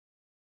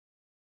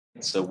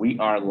So we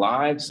are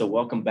live. So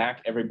welcome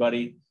back,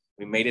 everybody.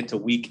 We made it to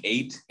week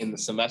 8 in the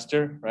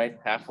semester, right?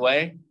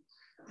 Halfway.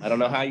 I don't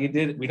know how you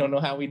did it. We don't know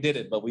how we did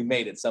it, but we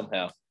made it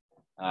somehow.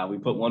 We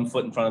put one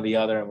foot in front of the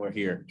other and we're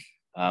here.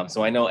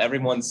 So I know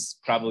everyone's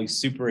probably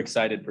super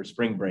excited for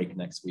spring break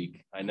next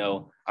week. I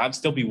know I'll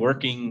still be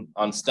working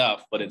on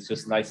stuff, but it's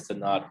just nice to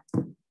not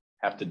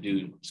have to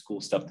do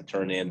school stuff to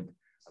turn in.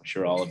 I'm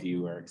sure all of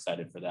you are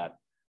excited for that.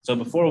 So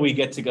before we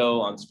get to go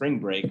on spring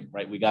break,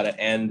 right, we got to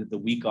end the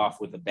week off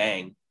with a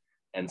bang.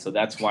 And so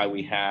that's why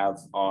we have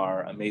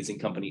our amazing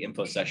company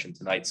info session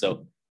tonight.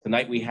 So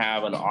tonight we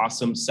have an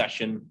awesome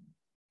session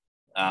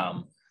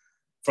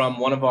from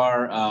one of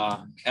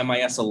our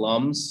MIS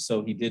alums.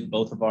 So he did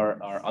both of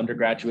our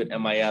undergraduate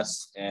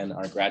MIS and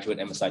our graduate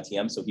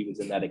MSITM. So he was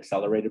in that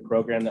accelerated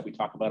program that we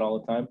talk about all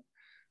the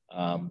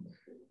time.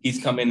 He's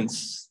come in and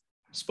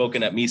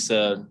spoken at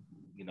MISA.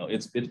 You know,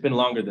 it's been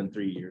longer than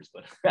 3 years,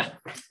 but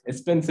it's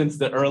been since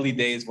the early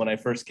days when I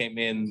first came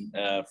in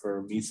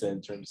for MISA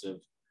in terms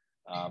of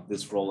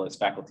this role as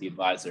faculty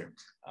advisor.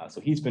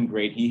 So he's been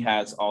great. He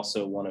has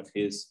also one of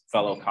his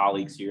fellow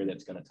colleagues here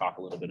that's going to talk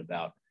a little bit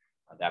about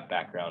that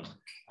background.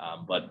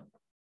 But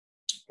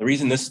the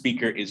reason this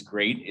speaker is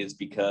great is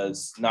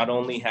because not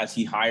only has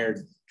he hired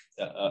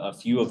a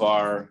few of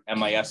our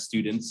MIS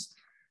students,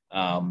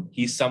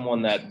 he's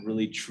someone that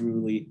really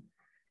truly,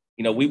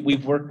 you know,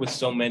 we've worked with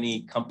so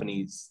many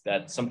companies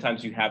that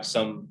sometimes you have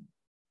some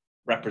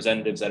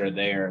representatives that are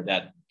there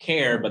that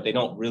care, but they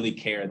don't really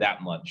care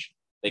that much.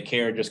 They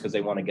care just because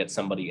they want to get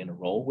somebody in a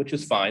role, which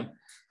is fine.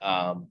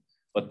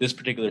 But this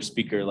particular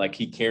speaker, like,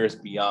 he cares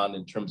beyond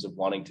in terms of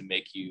wanting to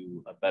make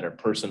you a better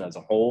person as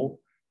a whole,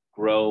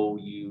 grow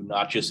you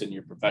not just in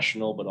your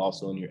professional, but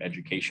also in your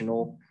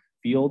educational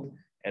field,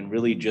 and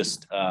really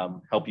just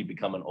help you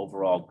become an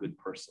overall good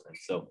person. And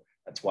so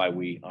that's why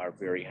we are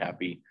very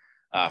happy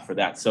for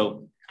that.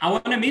 So I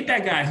want to meet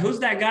that guy. Who's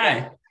that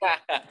guy?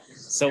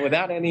 So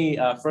without any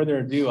further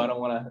ado, I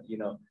don't want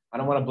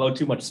to blow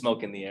too much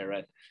smoke in the air,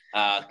 right?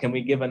 Can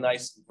we give a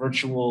nice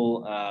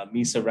virtual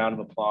MISA round of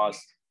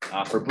applause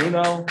for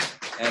Bruno,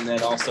 and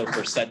then also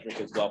for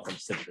Cedric as well from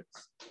Citrix.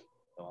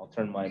 So I'll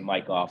turn my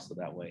mic off so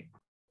that way.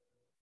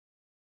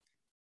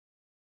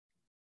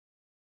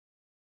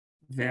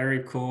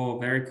 Very cool.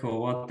 Very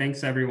cool. Well,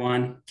 thanks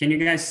everyone. Can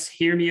you guys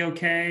hear me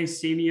okay?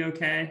 See me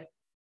okay?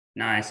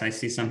 Nice. I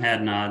see some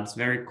head nods.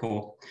 Very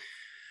cool.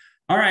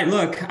 All right.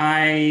 Look,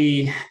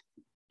 I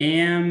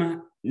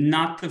am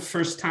not the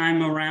first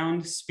time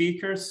around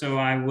speaker, so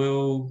I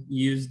will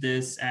use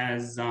this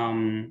as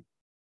an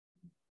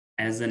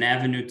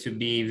avenue to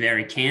be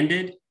very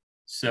candid.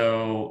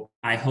 So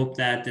I hope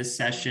that this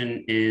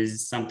session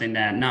is something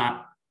that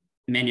not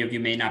many of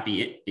you may not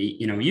be,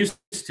 used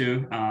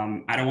to.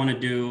 I don't want to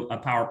do a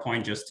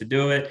PowerPoint just to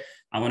do it.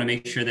 I want to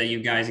make sure that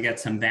you guys get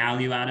some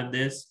value out of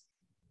this.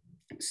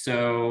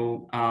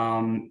 So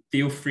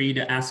feel free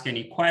to ask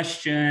any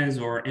questions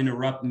or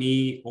interrupt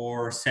me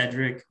or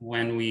Cedric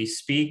when we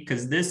speak,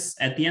 because this,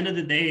 at the end of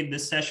the day,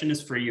 this session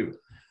is for you,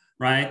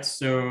 right?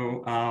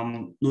 So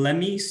let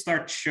me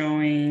start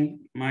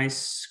showing my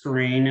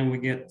screen and we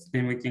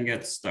can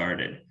get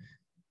started.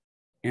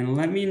 And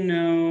let me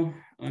know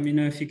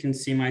if you can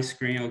see my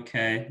screen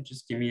okay.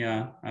 Just give me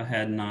a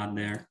head nod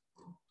there.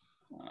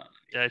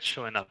 Yeah, it's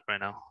showing up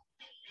right now.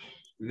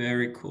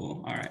 Very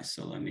cool. All right,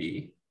 so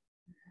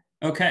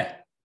okay,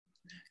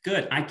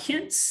 good. I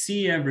can't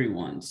see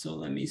everyone, so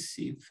let me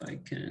see if I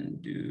can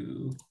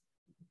do,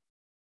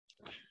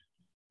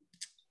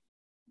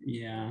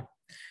 yeah.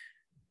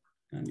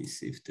 Let me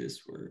see if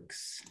this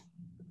works.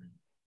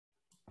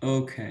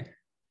 Okay.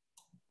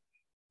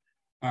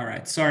 All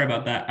right, sorry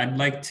about that. I'd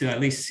like to at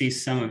least see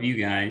some of you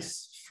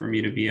guys for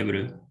me to be able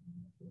to.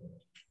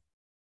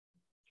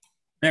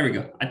 There we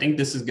go. I think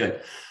this is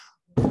good.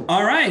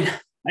 All right,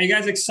 are you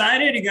guys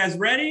excited? You guys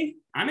ready?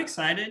 I'm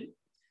excited.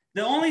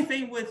 The only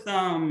thing with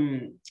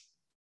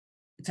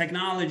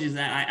technology is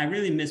that I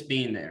really miss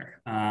being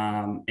there,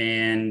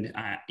 and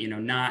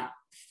not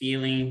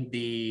feeling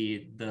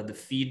the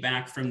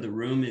feedback from the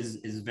room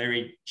is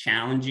very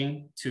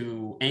challenging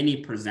to any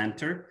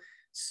presenter.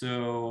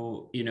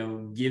 So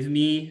give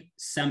me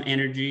some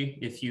energy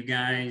if you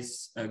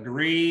guys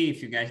agree,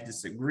 if you guys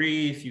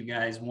disagree, if you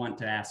guys want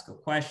to ask a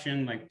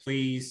question. Like,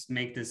 please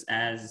make this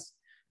as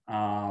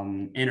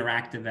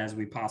interactive as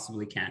we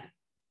possibly can.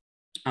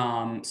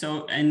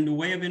 So in the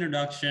way of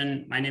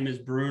introduction, my name is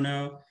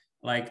Bruno.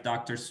 Like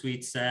Dr.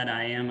 Sweet said,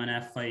 I am an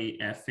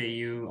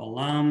FAU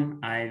alum.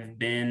 I've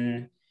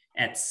been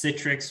at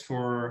Citrix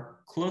for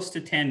close to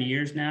 10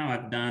 years now.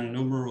 I've done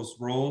numerous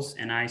roles,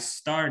 and I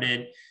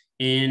started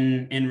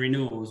in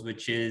renewals,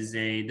 which is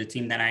the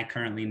team that I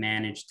currently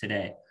manage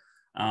today.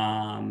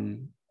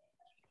 I'll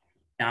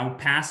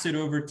pass it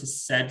over to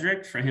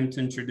Cedric for him to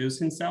introduce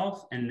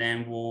himself, and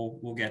then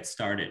we'll get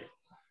started.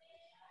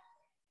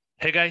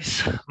 Hey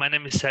guys, my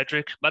name is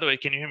Cedric. By the way,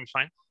 can you hear me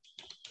fine?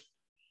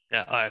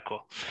 Yeah, all right,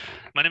 cool.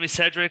 My name is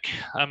Cedric.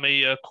 I'm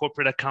a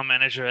corporate account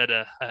manager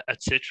at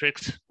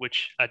Citrix,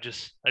 which I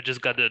just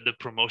got the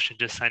promotion,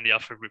 just signed the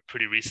offer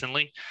pretty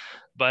recently.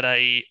 But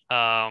I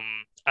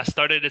I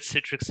started at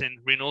Citrix in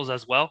renewals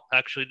as well,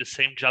 actually the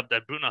same job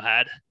that Bruno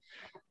had.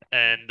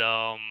 And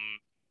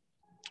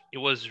it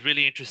was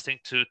really interesting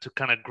to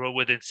kind of grow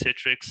within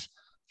Citrix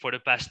for the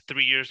past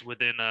 3 years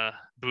within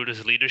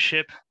Bruno's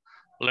leadership.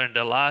 Learned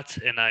a lot,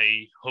 and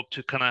I hope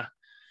to kind of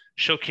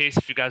showcase,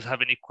 if you guys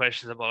have any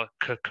questions about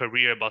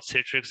career, about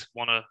Citrix,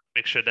 want to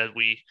make sure that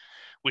we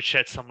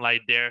shed some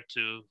light there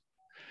to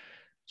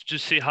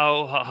see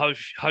how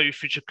your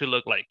future could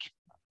look like.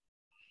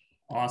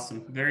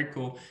 Awesome. Very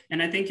cool.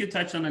 And I think you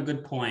touched on a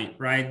good point,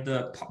 right?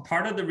 The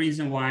part of the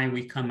reason why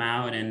we come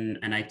out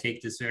and I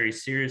take this very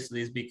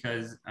seriously is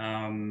because,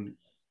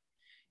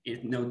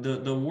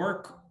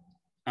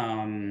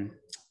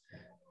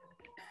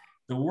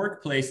 the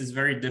workplace is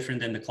very different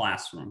than the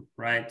classroom,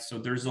 right? So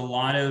there's a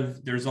lot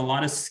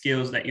of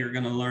skills that you're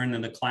going to learn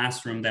in the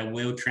classroom that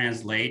will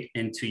translate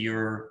into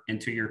your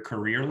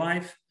career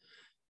life.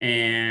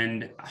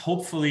 And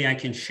hopefully I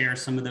can share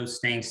some of those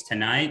things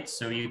tonight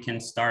so you can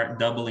start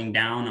doubling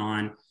down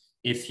on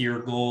if your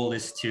goal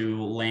is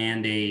to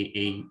land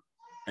a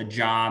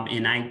job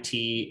in IT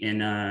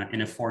in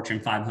a Fortune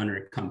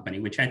 500 company,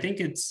 which I think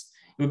it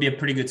would be a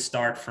pretty good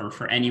start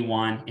for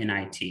anyone in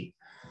IT.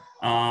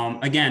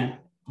 Again,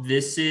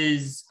 this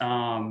is,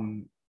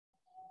 hold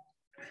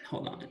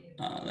on,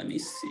 let me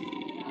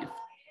see.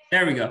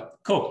 There we go.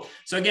 Cool.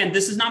 So again,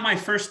 this is not my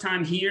first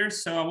time here.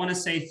 So I want to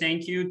say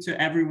thank you to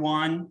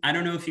everyone. I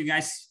don't know if you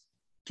guys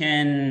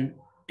can,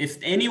 if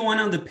anyone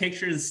on the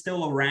picture is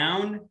still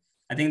around,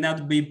 I think that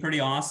would be pretty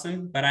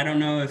awesome. But I don't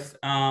know if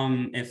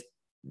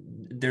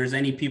there's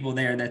any people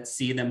there that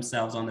see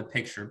themselves on the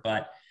picture.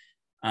 But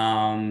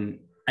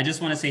I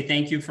just want to say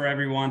thank you for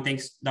everyone.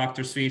 Thanks,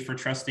 Dr. Sweet, for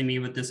trusting me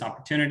with this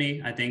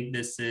opportunity. I think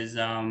this is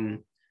a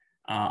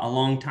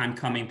long time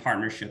coming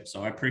partnership.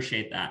 So I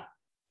appreciate that.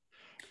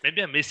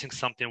 Maybe I'm missing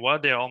something. Why are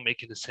they all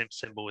making the same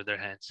symbol with their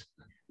hands?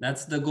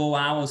 That's the Go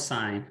Owl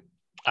sign.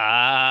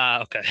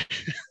 Ah, okay.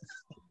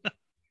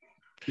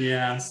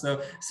 Yeah,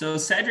 so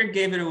Cedric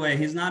gave it away.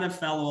 He's not a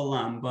fellow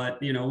alum, but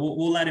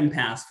we'll let him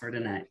pass for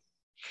tonight.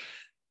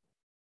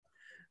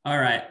 All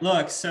right,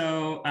 look,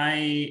 so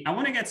I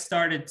want to get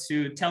started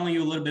to telling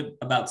you a little bit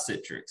about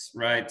Citrix,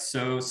 right?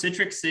 So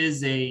Citrix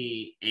is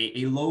a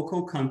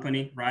local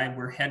company, right?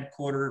 We're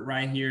headquartered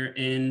right here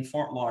in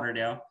Fort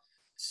Lauderdale.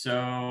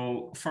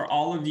 So for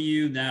all of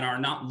you that are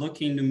not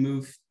looking to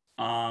move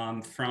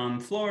from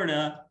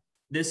Florida,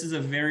 this is a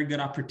very good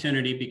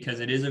opportunity because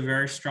it is a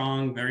very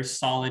strong, very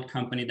solid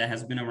company that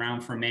has been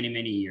around for many,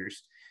 many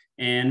years.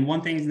 And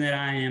one thing that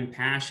I am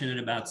passionate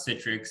about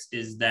Citrix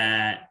is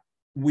that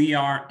we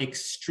are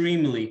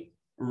extremely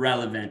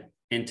relevant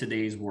in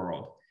today's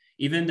world.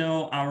 Even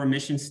though our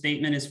mission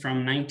statement is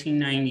from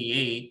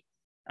 1998,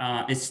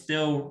 it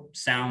still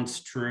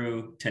sounds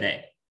true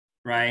today.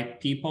 Right?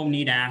 People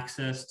need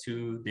access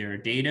to their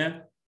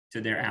data,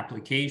 to their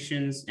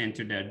applications, and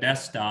to their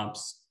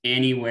desktops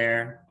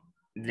anywhere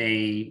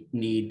they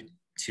need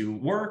to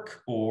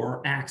work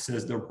or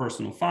access their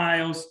personal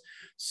files.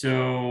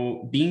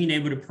 So being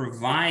able to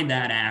provide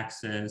that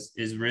access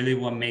is really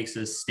what makes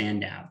us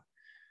stand out.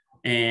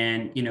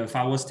 And, if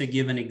I was to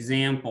give an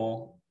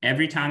example,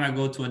 every time I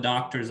go to a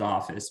doctor's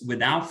office,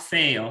 without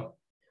fail,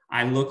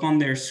 I look on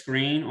their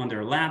screen, on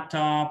their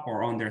laptop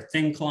or on their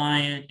thin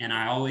client, and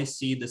I always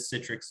see the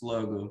Citrix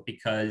logo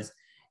because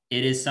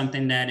it is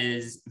something that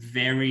is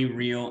very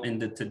real in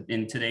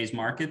today's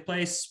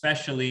marketplace,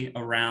 especially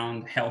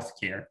around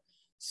healthcare.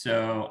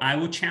 So I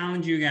will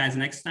challenge you guys,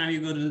 next time you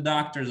go to the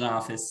doctor's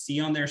office, see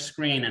on their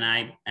screen, and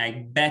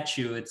I bet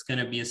you it's going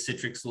to be a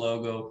Citrix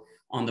logo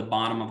on the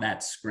bottom of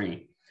that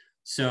screen.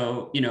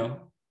 So,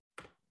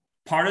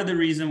 part of the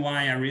reason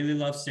why I really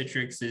love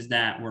Citrix is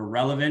that we're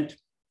relevant.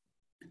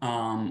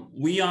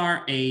 We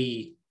are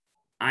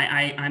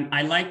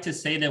I like to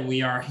say that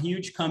we are a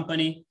huge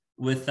company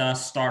with a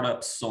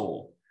startup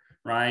soul,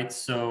 right?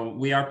 So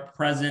we are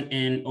present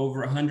in over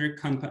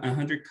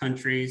 100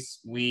 countries.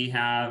 We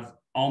have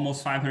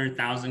almost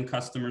 500,000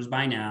 customers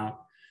by now.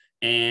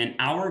 And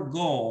our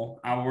goal,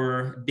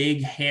 our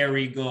big,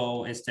 hairy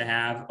goal is to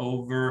have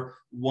over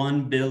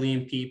 1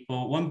 billion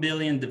people, 1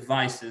 billion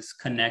devices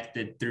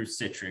connected through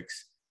Citrix.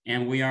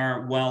 And we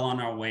are well on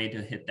our way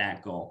to hit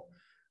that goal.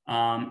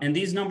 And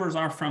these numbers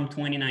are from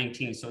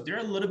 2019, so they're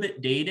a little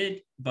bit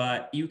dated,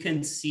 but you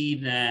can see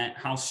that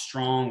how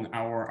strong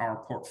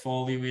our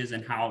portfolio is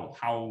and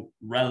how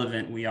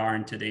relevant we are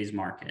in today's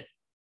market.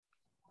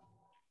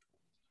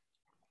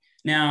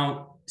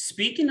 Now,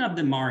 speaking of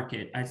the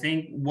market, I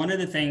think one of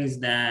the things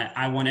that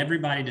I want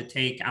everybody to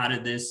take out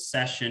of this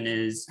session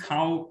is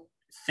how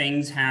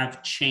things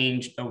have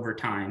changed over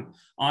time.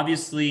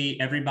 Obviously,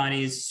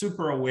 everybody's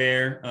super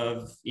aware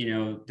of,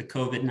 the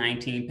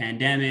COVID-19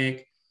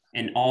 pandemic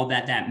and all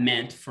that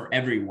meant for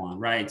everyone,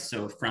 right?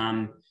 So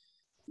from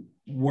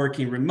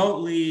working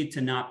remotely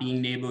to not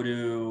being able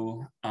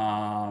to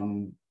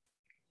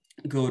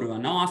go to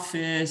an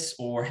office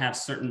or have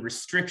certain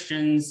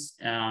restrictions,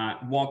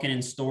 walking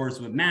in stores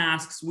with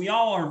masks, we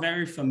all are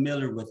very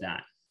familiar with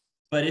that.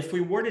 But if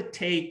we were to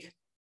take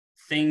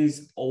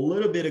things a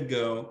little bit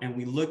ago and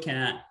we look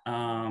at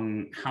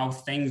how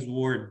things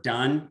were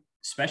done,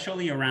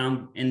 especially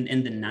around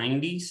in the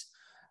 90s,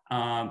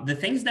 the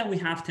things that we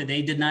have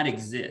today did not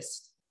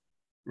exist,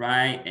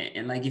 right?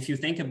 And like, if you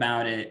think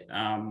about it,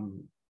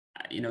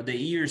 the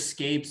year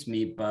escapes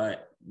me,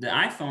 but the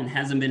iPhone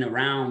hasn't been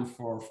around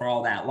for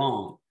all that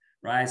long,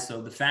 right?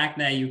 So the fact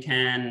that you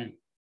can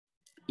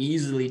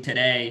easily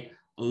today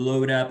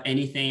load up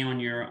anything on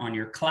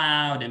your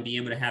cloud and be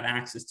able to have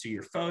access to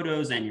your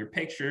photos and your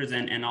pictures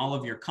and all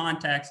of your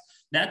contacts,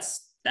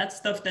 that's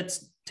stuff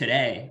that's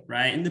today,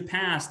 right? In the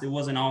past, it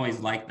wasn't always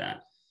like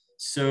that.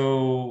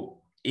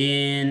 So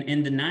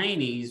in the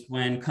 90s,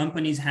 when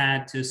companies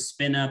had to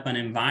spin up an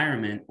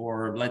environment,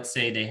 or let's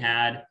say they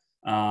had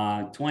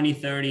 20,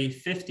 30,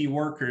 50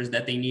 workers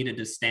that they needed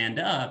to stand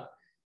up,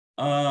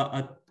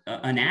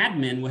 an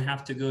admin would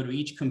have to go to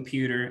each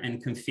computer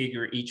and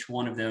configure each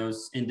one of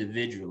those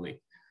individually.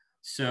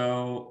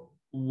 So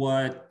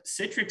what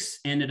Citrix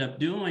ended up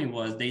doing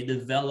was they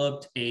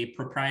developed a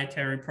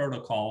proprietary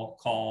protocol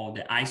called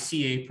the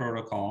ICA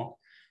protocol.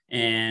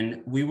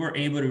 And we were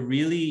able to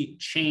really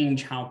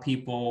change how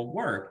people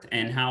worked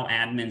and how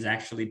admins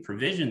actually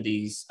provision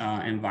these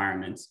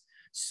environments.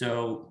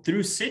 So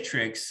through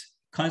Citrix,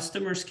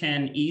 customers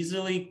can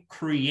easily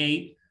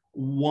create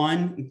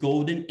one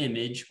golden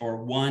image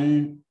or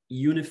one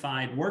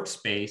unified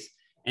workspace.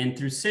 And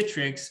through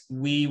Citrix,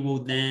 we will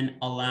then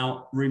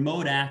allow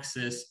remote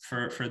access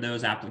for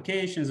those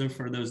applications and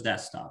for those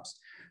desktops.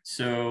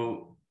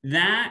 So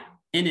that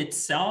in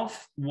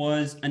itself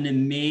was an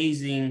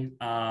amazing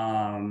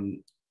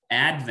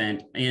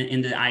advent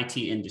in the IT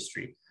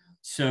industry.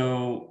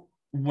 So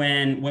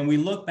when we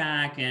look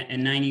back at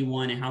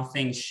 91 and how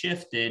things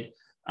shifted,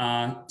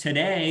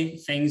 today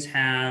things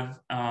have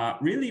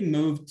really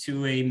moved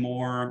to a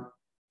more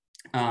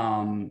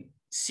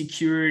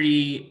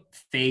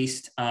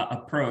security-based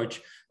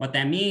approach. What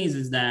that means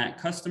is that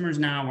customers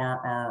now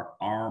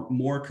are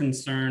more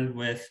concerned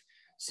with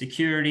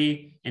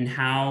security and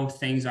how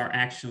things are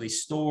actually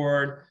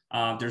stored.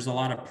 There's a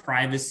lot of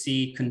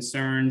privacy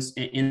concerns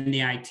in the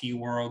IT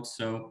world.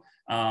 So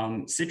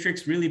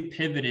Citrix really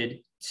pivoted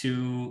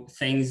to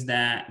things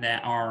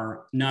that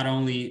are not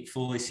only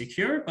fully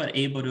secure, but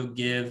able to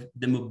give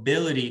the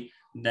mobility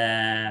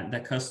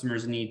that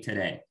customers need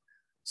today.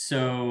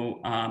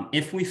 So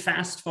if we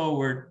fast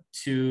forward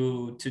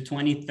to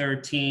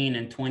 2013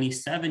 and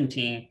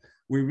 2017,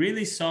 we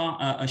really saw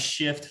a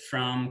shift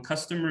from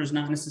customers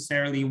not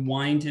necessarily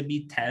wanting to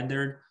be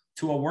tethered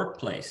to a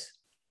workplace.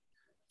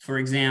 For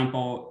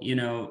example,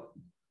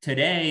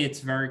 today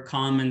it's very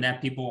common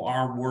that people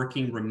are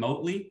working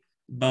remotely,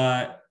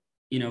 but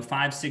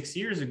 5, 6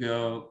 years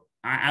ago,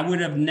 I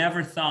would have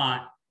never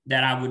thought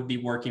that I would be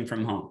working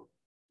from home.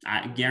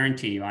 I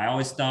guarantee you, I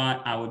always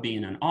thought I would be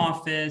in an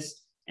office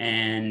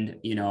and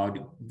I'd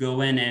go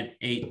in at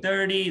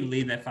 8:30,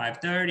 leave at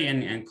 5:30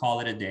 and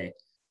call it a day.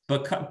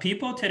 But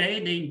people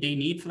today, they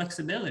need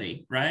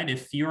flexibility, right?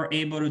 If you're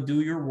able to do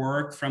your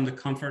work from the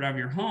comfort of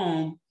your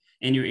home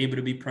and you're able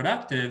to be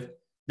productive,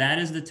 that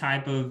is the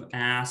type of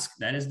ask,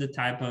 that is the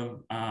type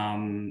of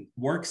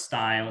work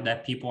style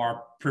that people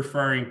are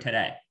preferring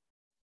today,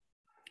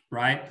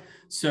 right?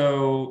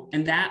 So,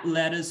 and that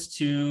led us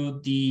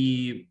to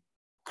the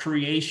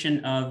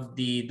creation of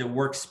the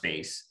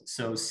workspace.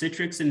 So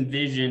Citrix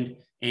envisioned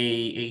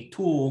a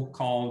tool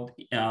called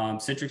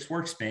Citrix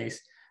Workspace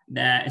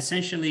that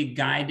essentially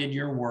guided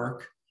your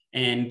work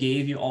and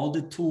gave you all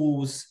the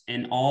tools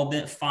and all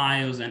the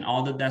files and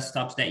all the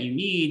desktops that you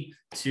need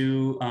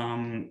to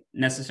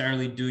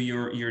necessarily do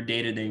your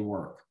day-to-day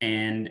work.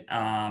 And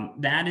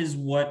that is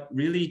what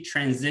really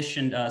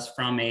transitioned us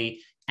from a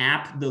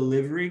app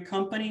delivery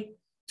company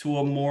to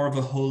a more of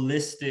a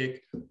holistic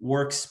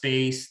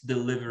workspace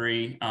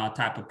delivery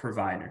type of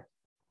provider.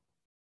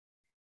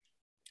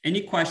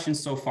 Any questions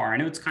so far? I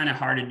know it's kind of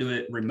hard to do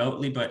it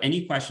remotely, but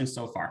any questions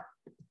so far?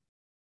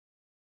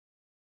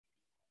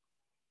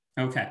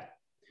 Okay,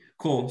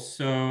 cool.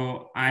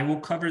 So I will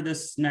cover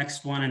this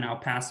next one and I'll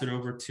pass it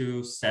over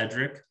to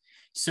Cedric.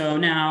 So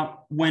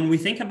now when we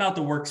think about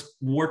the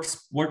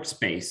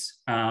workspace,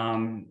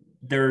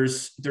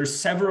 there's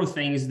several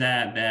things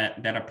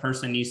that a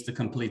person needs to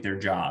complete their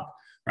job,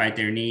 right?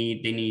 They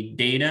need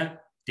data,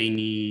 they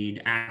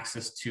need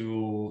access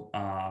to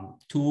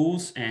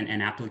tools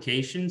and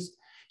applications,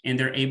 and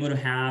they're able to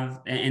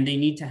have, and they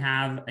need to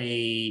have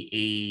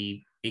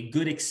a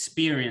good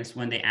experience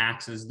when they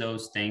access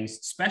those things,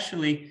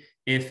 especially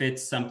if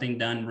it's something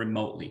done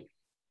remotely.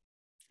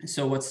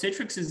 So what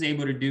Citrix is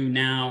able to do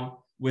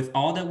now, with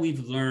all that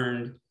we've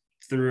learned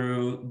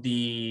through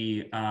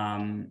the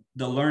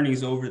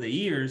learnings over the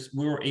years,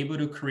 we were able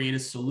to create a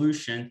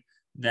solution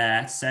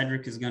that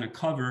Cedric is going to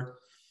cover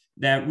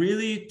that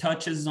really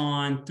touches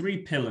on 3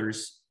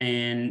 pillars.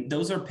 And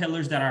those are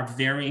pillars that are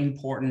very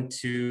important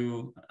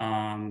to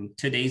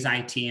today's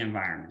IT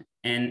environment.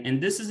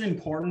 And this is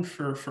important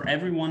for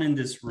everyone in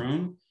this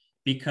room,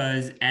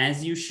 because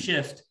as you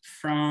shift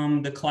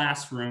from the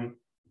classroom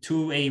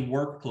to a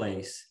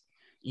workplace,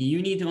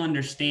 you need to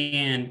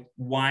understand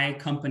why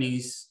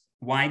companies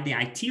why the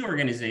IT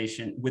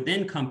organization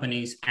within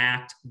companies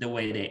act the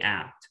way they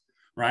act,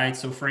 right?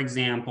 So for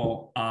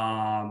example,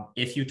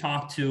 if you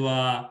talk to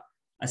a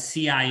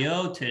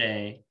CIO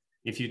today,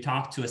 if you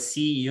talk to a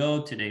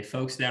CEO today,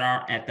 folks that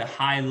are at the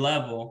high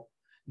level,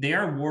 they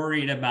are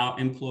worried about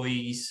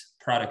employees'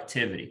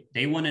 productivity.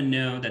 They want to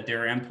know that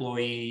their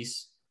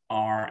employees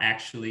are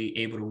actually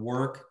able to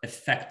work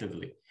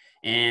effectively.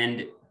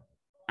 And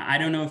I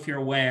don't know if you're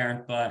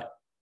aware, but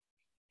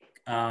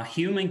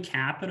human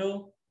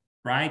capital,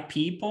 right?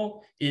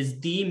 People is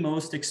the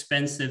most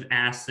expensive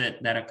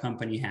asset that a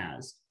company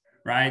has,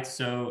 right?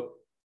 So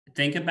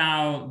think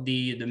about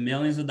the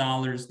millions of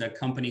dollars that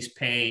companies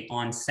pay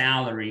on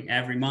salary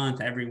every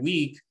month, every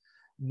week.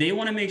 They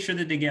want to make sure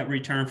that they get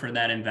return for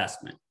that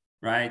investment,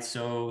 right?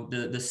 So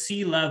the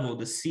C-level,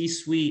 the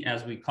C-suite,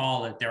 as we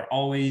call it, they're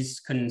always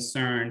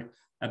concerned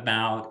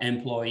about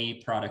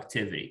employee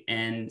productivity.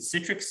 And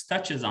Citrix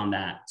touches on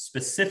that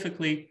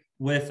specifically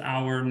with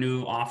our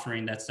new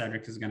offering that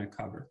Cedric is going to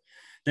cover.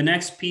 The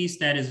next piece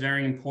that is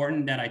very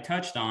important that I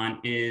touched on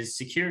is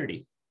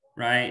security,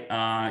 right?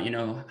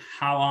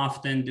 How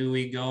often do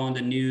we go on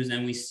the news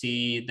and we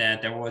see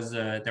that there was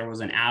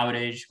an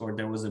outage or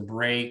there was a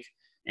break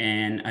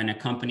and a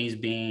company is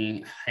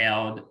being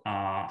held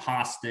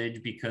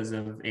hostage because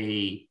of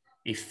a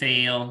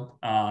failed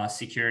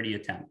security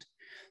attempt.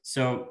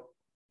 So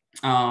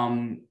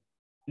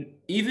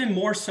even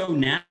more so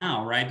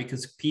now, right?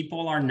 Because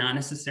people are not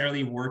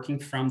necessarily working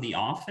from the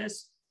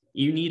office.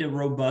 You need a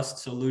robust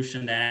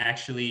solution that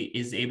actually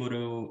is able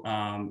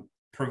to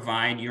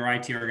provide your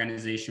IT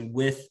organization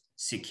with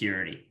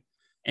security.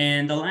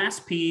 And the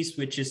last piece,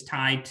 which is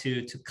tied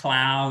to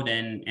cloud,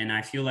 and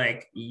I feel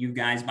like you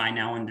guys by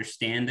now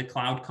understand the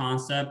cloud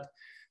concept.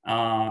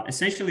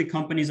 Essentially,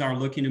 companies are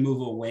looking to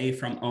move away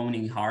from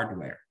owning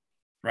hardware.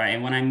 Right.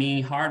 And when I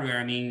mean hardware,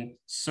 I mean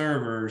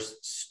servers,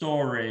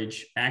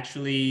 storage,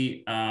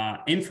 actually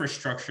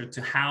infrastructure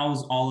to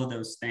house all of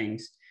those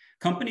things.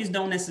 Companies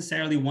don't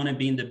necessarily want to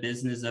be in the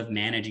business of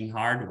managing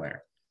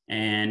hardware.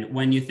 And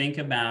when you think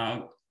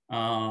about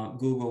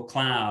Google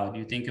Cloud,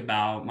 you think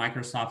about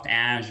Microsoft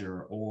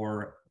Azure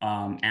or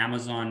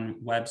Amazon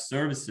Web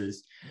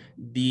Services,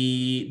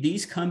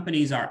 these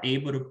companies are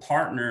able to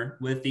partner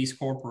with these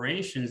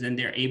corporations and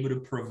they're able to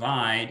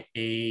provide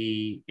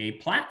a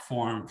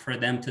platform for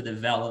them to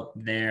develop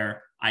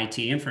their IT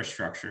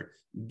infrastructure,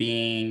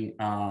 being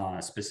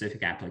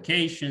specific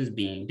applications,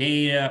 being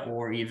data,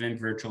 or even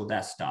virtual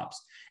desktops.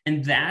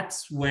 And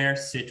that's where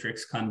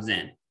Citrix comes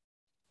in.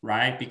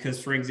 Right?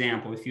 Because, for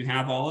example, if you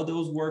have all of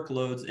those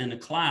workloads in the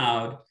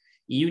cloud,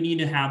 you need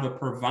to have a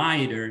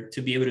provider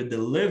to be able to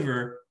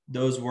deliver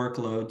those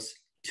workloads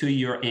to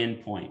your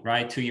endpoint,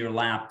 right? To your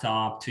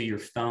laptop, to your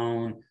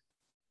phone,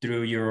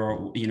 through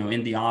your,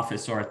 in the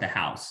office or at the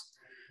house.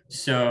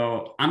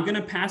 So I'm going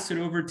to pass it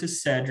over to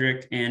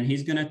Cedric, and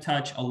he's going to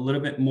touch a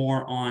little bit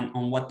more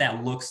on what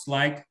that looks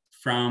like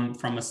from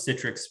a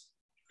Citrix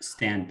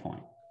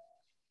standpoint.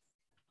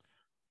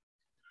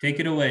 Take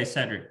it away,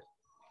 Cedric.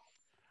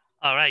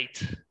 All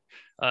right,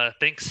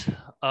 thanks.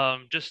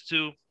 Just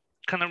to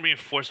kind of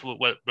reinforce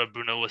what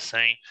Bruno was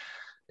saying,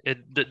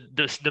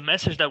 the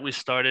message that we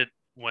started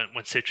when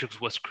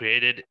Citrix was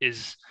created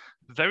is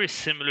very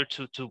similar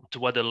to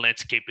what the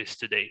landscape is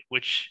today,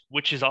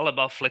 which is all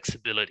about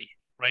flexibility,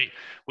 right?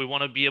 We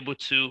want to be able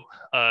to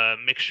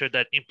make sure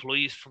that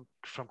employees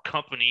from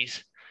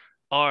companies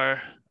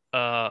are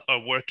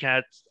work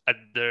at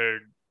their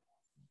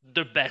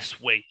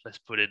best way, let's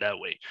put it that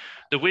way.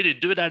 The way to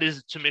do that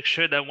is to make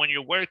sure that when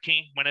you're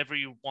working, whenever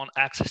you want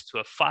access to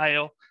a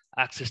file,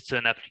 access to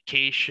an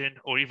application,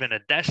 or even a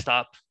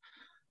desktop,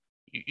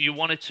 you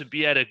want it to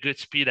be at a good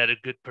speed, at a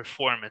good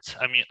performance.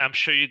 I mean, I'm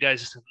sure you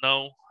guys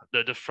know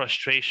the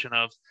frustration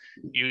of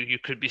you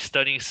could be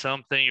studying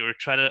something, you're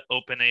trying to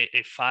open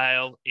a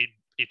file, it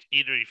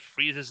either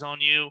freezes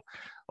on you,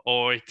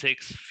 or it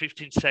takes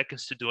 15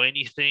 seconds to do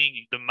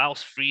anything. The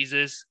mouse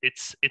freezes.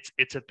 It's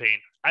a pain.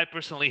 I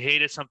personally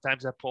hate it.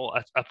 Sometimes I pull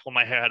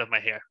my hair out of my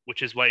hair,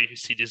 which is why you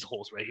see these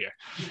holes right here.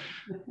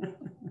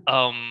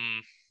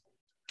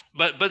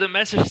 But the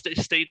message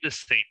stayed the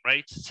same,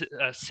 right?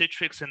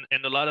 Citrix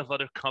and a lot of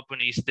other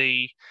companies,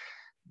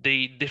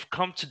 they've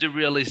come to the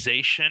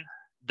realization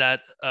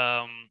that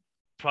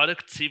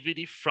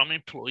productivity from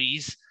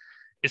employees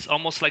is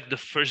almost like the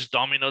first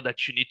domino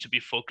that you need to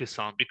be focused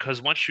on,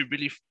 because once you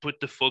really put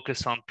the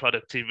focus on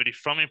productivity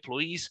from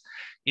employees,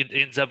 it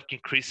ends up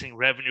increasing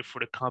revenue for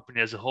the company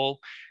as a whole.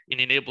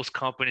 It enables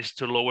companies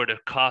to lower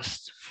their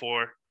costs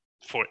for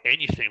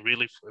anything,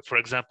 really. For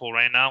example,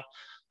 right now,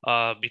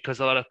 because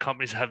a lot of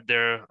companies have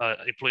their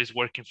employees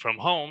working from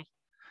home,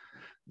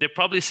 they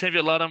probably save you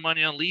a lot of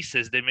money on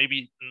leases. They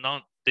maybe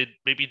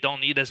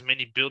don't need as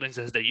many buildings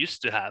as they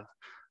used to have.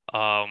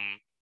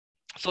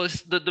 So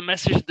it's the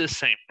message is the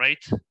same,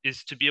 right?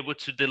 Is to be able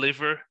to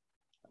deliver.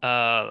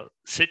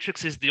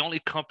 Citrix is the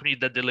only company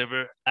that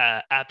deliver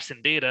apps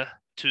and data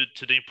to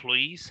the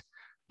employees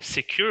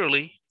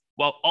securely,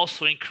 while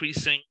also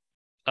increasing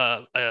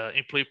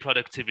employee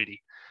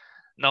productivity.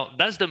 Now,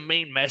 that's the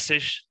main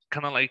message,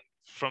 kind of like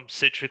from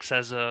Citrix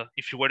as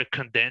if you were to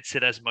condense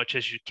it as much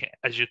as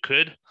you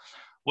could,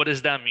 what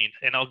does that mean?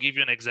 And I'll give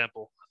you an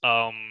example.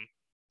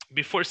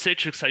 Before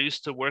Citrix, I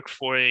used to work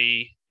for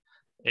a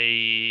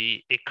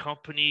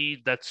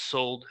company that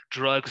sold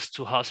drugs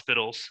to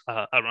hospitals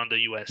around the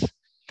US.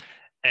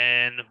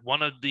 And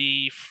one of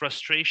the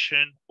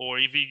frustration, or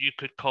even you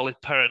could call it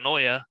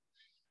paranoia,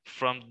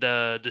 from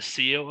the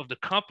CEO of the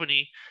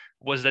company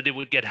was that it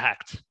would get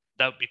hacked.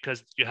 That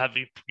because you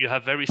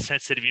have very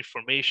sensitive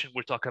information.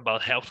 We're talking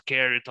about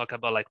healthcare. You're talking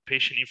about like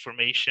patient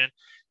information,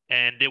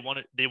 and they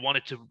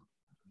wanted to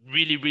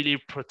really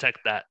protect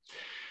that.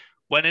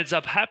 What ends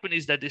up happening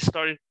is that they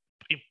started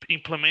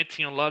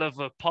implementing a lot of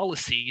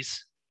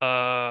policies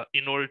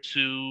in order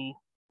to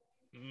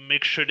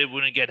make sure they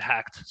wouldn't get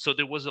hacked. So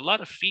there was a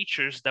lot of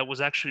features that was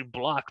actually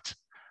blocked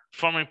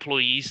from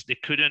employees. You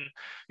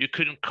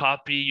couldn't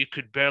copy, you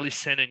could barely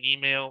send an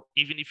email.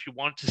 Even if you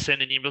wanted to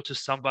send an email to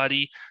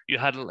somebody, you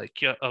had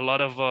like a lot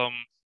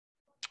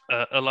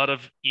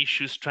of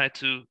issues trying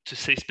to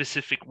say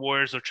specific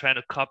words, or trying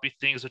to copy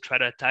things, or try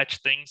to attach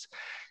things.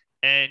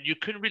 And you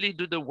couldn't really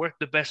do the work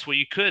the best way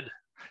you could.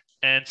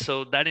 And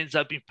so that ends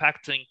up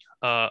impacting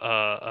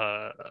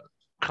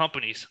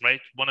companies,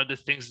 right? One of the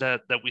things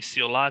that we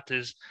see a lot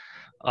is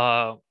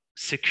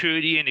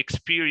security and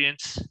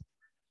experience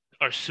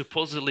are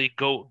supposedly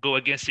go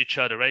against each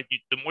other, right?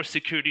 The more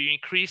security you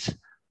increase,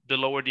 the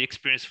lower the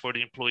experience for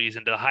the employees,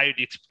 and the higher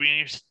the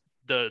experience,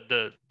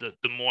 the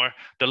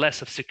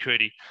less of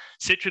security.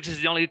 Citrix is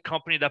the only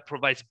company that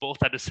provides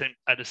both at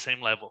the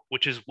same level,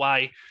 which is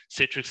why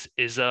Citrix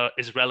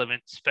is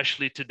relevant,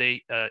 especially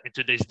today in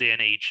today's day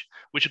and age.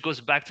 Which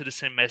goes back to the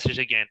same message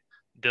again: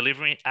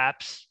 delivering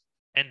apps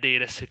and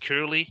data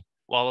securely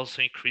while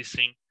also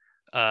increasing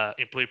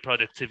employee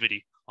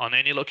productivity on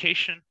any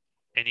location,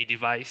 any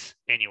device,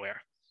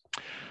 anywhere.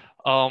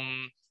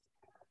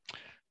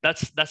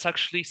 That's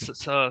actually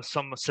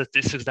some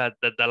statistics that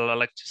I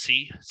like to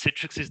see.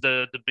 Citrix is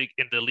the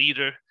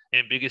leader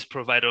and biggest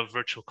provider of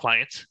virtual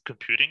client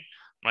computing,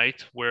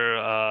 right?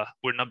 We're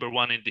number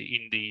one in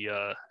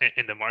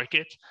the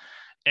market,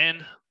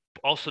 and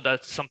also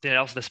that's something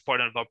else that's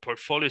part of our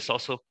portfolio is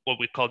also what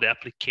we call the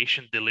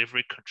application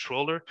delivery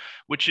controller,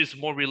 which is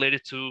more related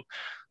to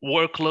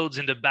workloads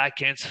in the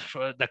backends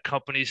that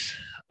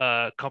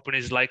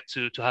companies like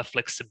to have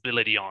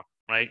flexibility on,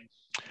 right?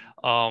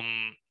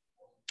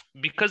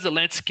 Because the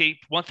landscape,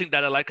 one thing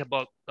that I like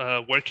about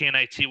working in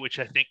IT, which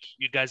I think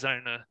you guys are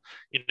in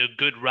a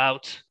good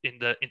route in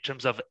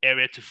terms of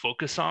area to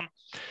focus on.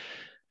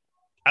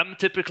 I'm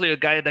typically a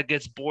guy that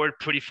gets bored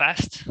pretty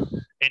fast,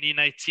 and in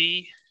IT,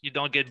 you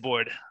don't get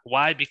bored.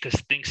 Why? Because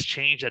things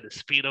change at the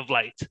speed of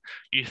light.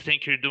 You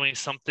think you're doing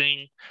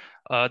something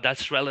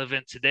that's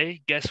relevant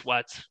today. Guess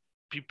what?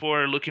 People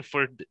are looking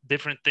for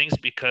different things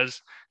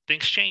because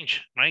things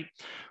change, right?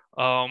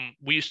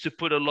 We used to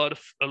put a lot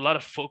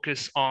of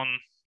focus on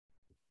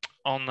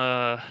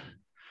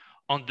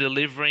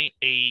delivering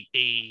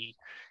a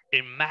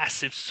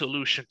massive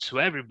solution to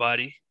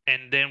everybody,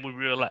 and then we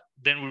realized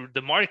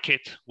the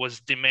market was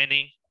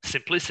demanding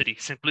simplicity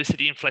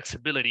and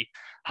flexibility.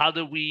 How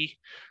do we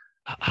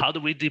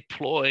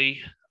deploy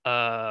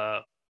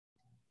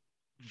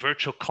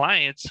virtual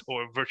clients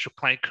or virtual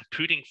client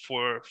computing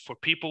for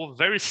people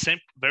very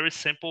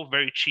simple,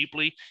 very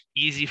cheaply,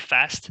 easy,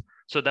 fast,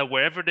 so that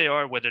wherever they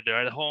are, whether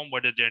they're at home,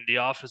 whether they're in the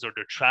office or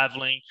they're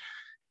traveling,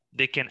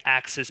 they can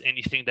access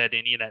anything that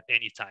they need at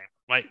any time,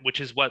 right? Which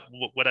is what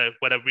I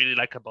really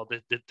like about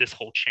this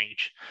whole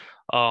change.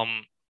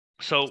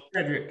 So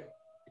Cedric,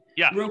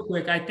 yeah, real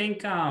quick, I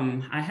think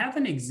I have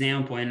an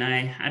example, and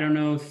I don't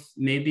know if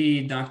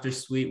maybe Dr.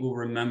 Sweet will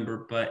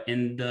remember, but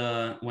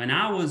when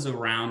I was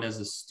around as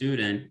a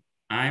student,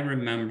 I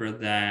remember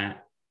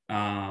that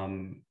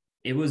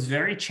it was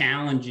very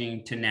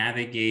challenging to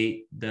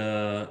navigate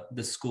the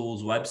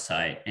school's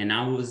website, and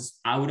I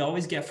would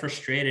always get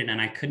frustrated, and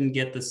I couldn't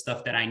get the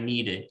stuff that I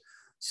needed.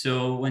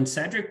 So when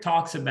Cedric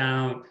talks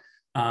about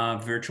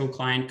virtual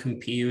client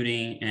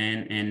computing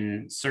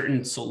and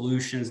certain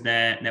solutions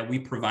that we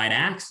provide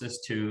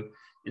access to,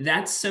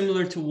 that's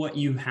similar to what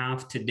you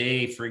have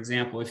today. For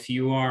example, if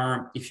you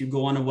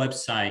go on a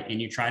website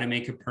and you try to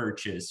make a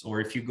purchase, or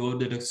if you go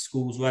to the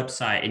school's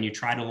website and you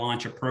try to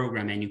launch a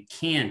program and you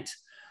can't,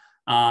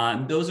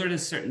 those are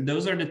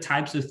the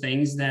types of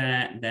things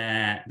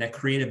that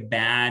create a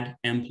bad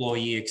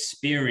employee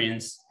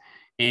experience.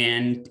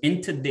 And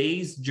in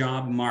today's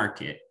job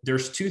market,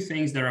 there's two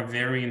things that are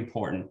very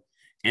important: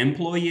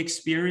 employee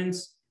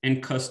experience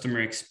and customer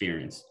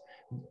experience.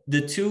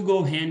 The two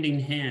go hand in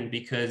hand,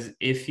 because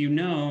if you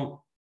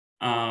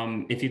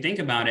think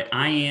about it,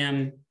 I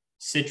am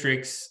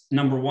Citrix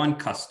 #1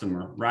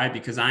 customer, right?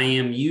 Because I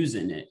am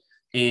using it.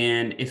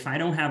 And if I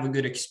don't have a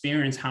good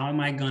experience, how am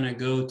I going to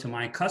go to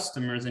my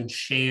customers and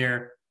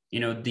share,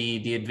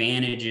 the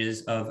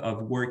advantages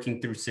of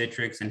working through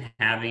Citrix and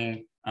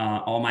having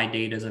all my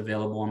data is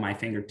available on my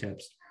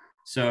fingertips?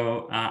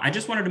 So I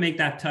just wanted to make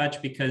that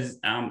touch, because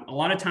a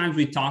lot of times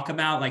we talk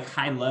about like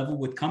high level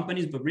with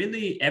companies, but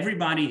really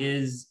everybody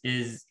is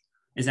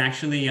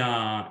actually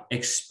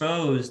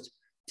exposed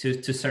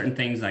to certain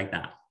things like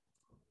that.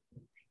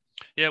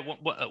 Yeah,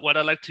 what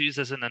I like to use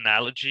as an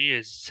analogy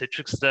is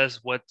Citrix does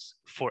what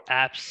for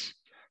apps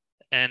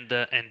and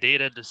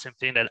data, the same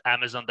thing that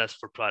Amazon does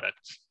for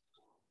products.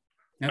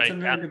 That's right?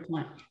 a very good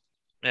point.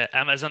 Yeah,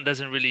 Amazon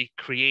doesn't really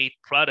create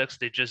products;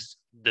 they just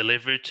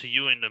deliver it to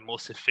you in the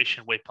most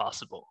efficient way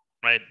possible,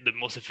 right? The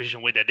most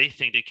efficient way that they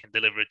think they can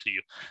deliver it to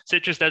you.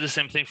 Citrix does the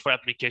same thing for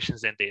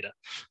applications and data,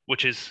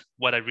 which is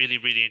what I really,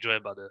 really enjoy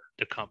about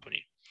the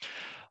company.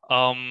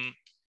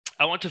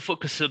 I want to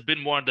focus a bit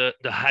more on the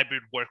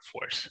hybrid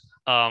workforce.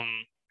 A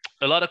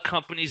lot of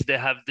companies, they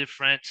have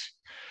different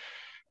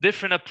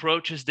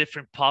approaches,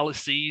 different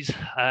policies.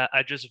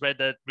 I just read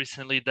that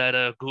recently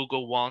that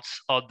Google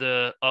wants all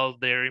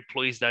their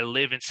employees that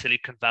live in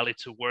Silicon Valley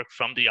to work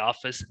from the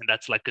office, and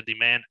that's like a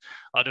demand.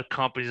 Other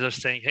companies are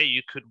saying, hey,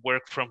 you could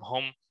work from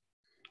home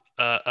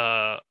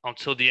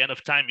until the end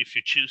of time if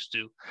you choose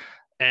to.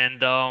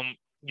 And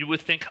you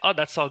would think, oh,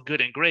 that's all good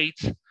and great.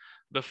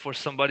 But for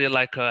somebody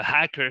like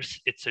hackers,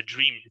 it's a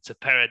dream, it's a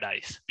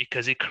paradise,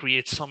 because it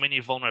creates so many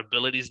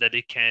vulnerabilities that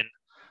they can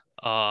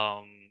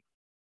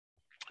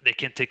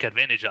take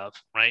advantage of,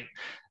 right?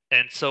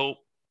 And so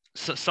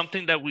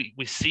something that we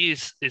see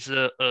is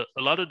a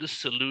lot of the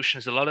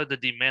solutions, a lot of the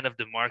demand of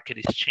the market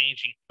is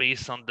changing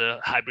based on the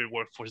hybrid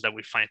workforce that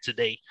we find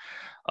today.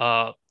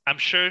 I'm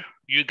sure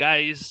you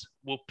guys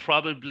will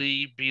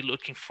probably be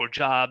looking for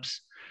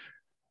jobs,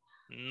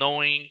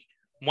 knowing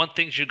one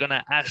thing you're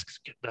gonna ask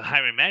the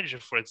hiring manager,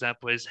 for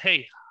example, is,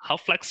 hey, how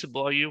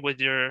flexible are you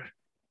with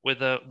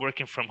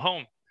working from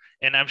home?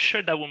 And I'm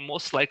sure that will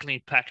most likely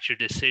impact your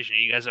decision.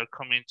 You guys are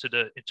coming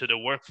into the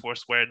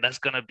workforce where that's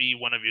gonna be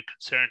one of your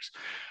concerns,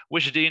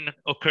 which didn't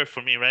occur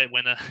for me, right?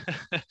 When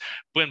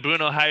when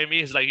Bruno hired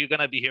me, he's like, "You're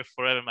gonna be here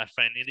forever, my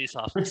friend, in this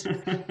office."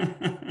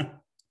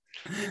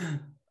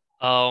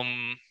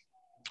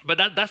 But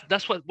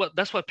that's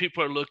what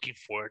people are looking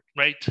for,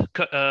 right?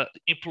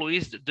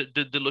 Employees,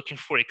 they're looking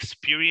for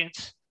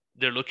experience.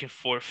 They're looking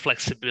for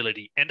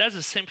flexibility, and that's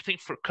the same thing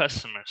for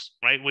customers,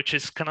 right? Which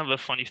is kind of a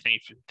funny thing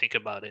if you think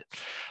about it.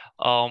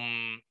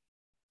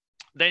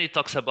 Then he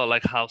talks about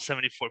like how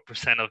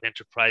 74% of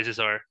enterprises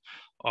are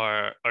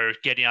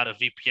getting out of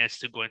VPNs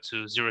to go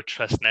into zero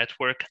trust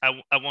network.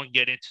 I won't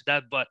get into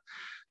that, but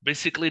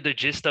basically the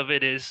gist of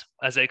it is,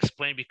 as I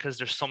explained, because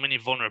there's so many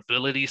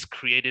vulnerabilities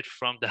created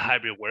from the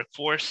hybrid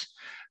workforce,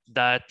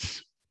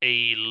 that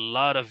a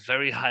lot of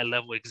very high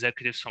level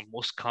executives from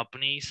most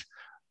companies,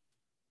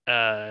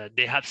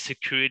 they have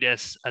security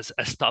as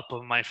top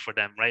of mind for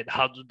them, right?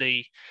 How do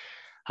they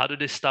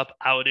stop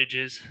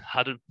outages?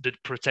 How do they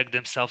protect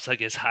themselves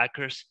against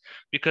hackers?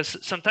 Because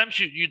sometimes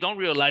you don't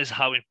realize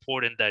how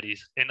important that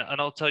is. And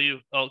I'll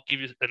give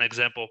you an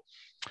example.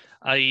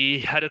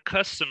 I had a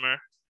customer,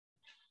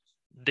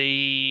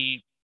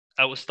 I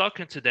was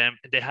talking to them,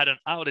 they had an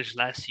outage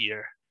last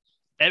year.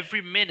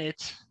 Every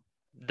minute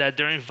that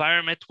their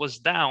environment was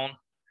down,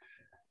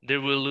 they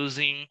were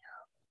losing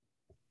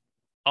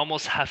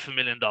almost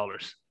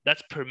 $500,000.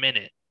 That's per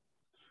minute.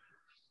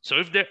 So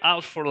if they're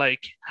out for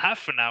like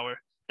half an hour,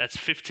 that's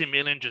 50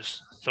 million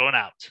just thrown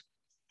out,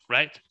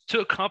 right? To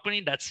a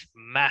company, that's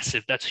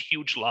massive. That's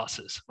huge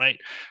losses, right?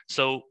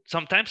 So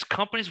sometimes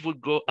companies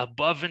would go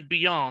above and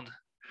beyond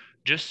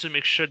just to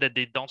make sure that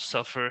they don't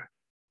suffer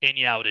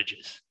any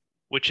outages,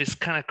 which is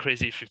kind of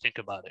crazy if you think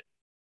about it.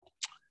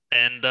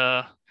 And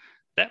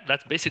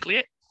that's basically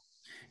it.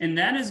 And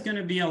that is going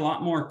to be a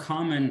lot more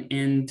common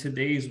in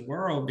today's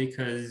world,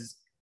 because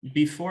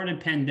before the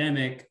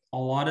pandemic, a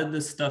lot of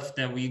the stuff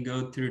that we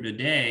go through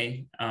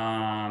today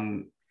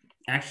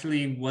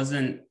actually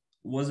wasn't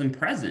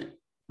present,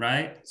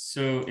 right?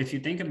 So if you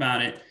think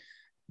about it,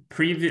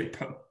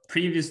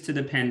 previous to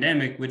the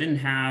pandemic, we didn't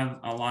have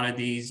a lot of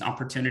these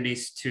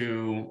opportunities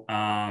to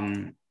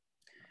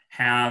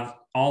have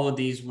all of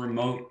these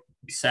remote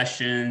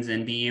sessions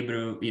and be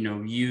able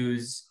to,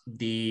 use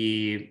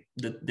the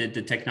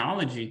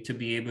technology to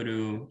be able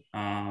to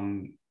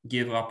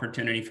give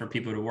opportunity for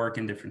people to work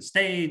in different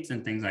states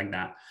and things like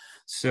that.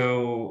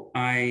 So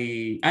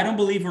I don't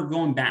believe we're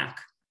going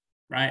back,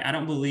 right? I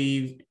don't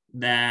believe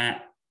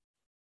that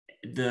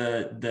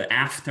the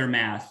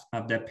aftermath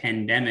of the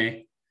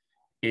pandemic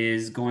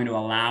is going to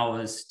allow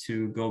us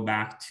to go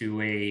back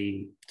to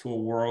a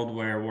world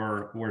where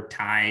we're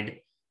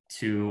tied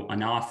to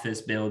an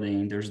office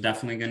building. There's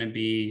definitely going to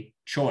be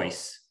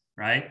choice,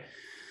 right?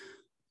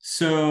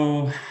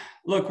 So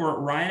look, we're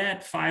right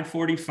at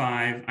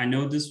 5:45. I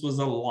know this was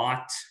a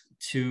lot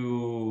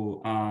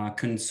to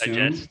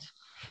consume,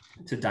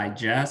 to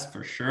digest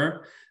for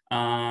sure.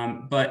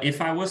 But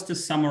if I was to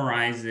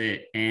summarize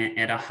it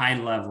at a high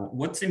level,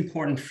 what's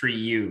important for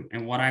you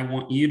and what I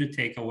want you to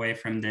take away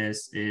from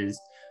this is,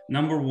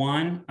 number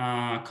one,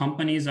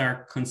 companies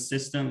are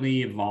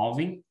consistently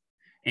evolving.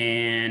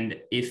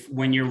 And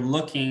when you're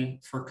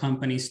looking for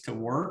companies to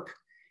work,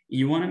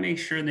 you want to make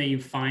sure that you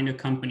find a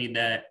company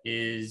that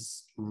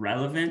is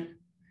relevant,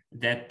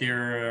 that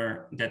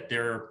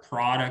their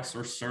products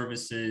or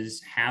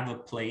services have a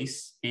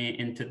place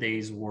in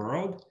today's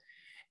world,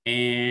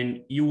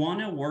 and you want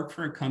to work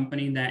for a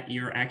company that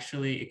you're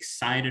actually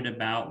excited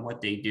about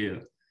what they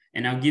do.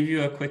 And I'll give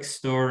you a quick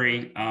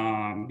story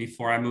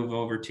before I move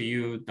over to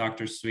you,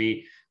 Dr.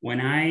 Sweet.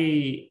 When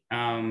I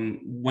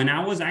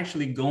was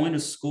actually going to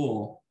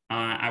school,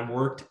 I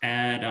worked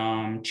at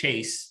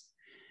Chase,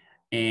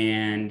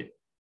 and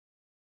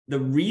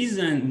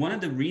one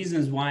of the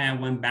reasons why I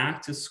went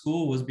back to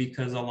school was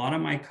because a lot of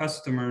my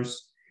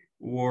customers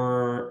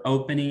were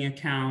opening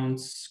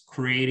accounts,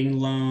 creating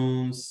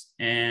loans,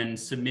 and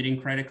submitting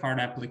credit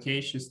card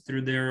applications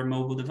through their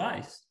mobile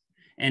device.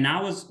 And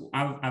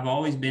I've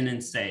always been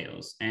in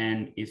sales.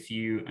 And if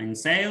you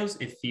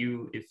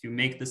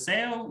make the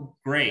sale,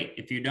 great.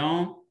 If you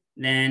don't,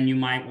 then you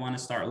might want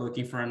to start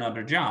looking for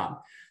another job.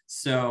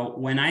 So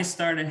when I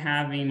started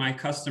having my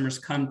customers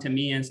come to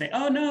me and say,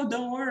 oh, no,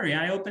 don't worry,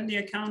 I opened the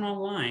account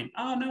online.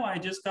 Oh, no, I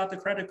just got the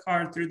credit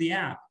card through the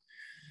app.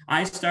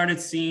 I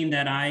started seeing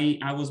that I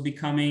was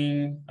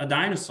becoming a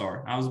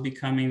dinosaur. I was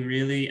becoming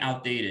really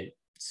outdated.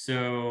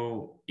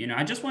 So,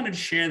 I just wanted to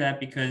share that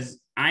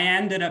because I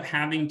ended up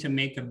having to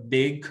make a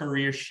big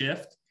career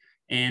shift,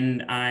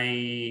 and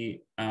I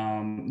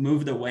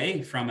moved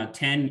away from a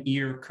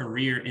 10-year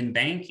career in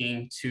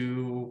banking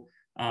to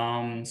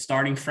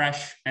starting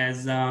fresh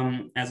as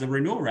a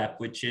renewal rep,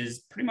 which is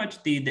pretty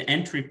much the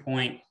entry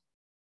point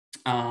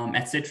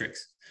at Citrix.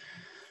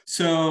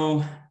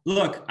 So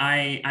look,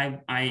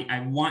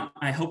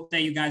 I hope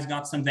that you guys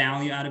got some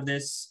value out of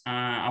this.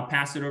 I'll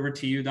pass it over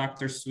to you,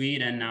 Dr.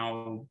 Sweet, and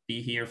I'll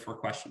be here for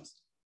questions.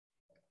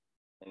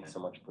 Thanks so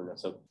much, Bruno.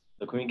 So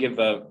can we give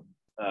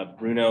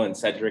Bruno and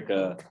Cedric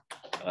an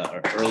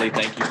early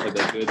thank you for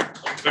the good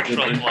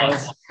info?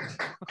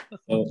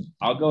 So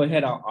I'll go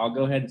ahead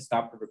and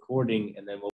stop the recording, and then we'll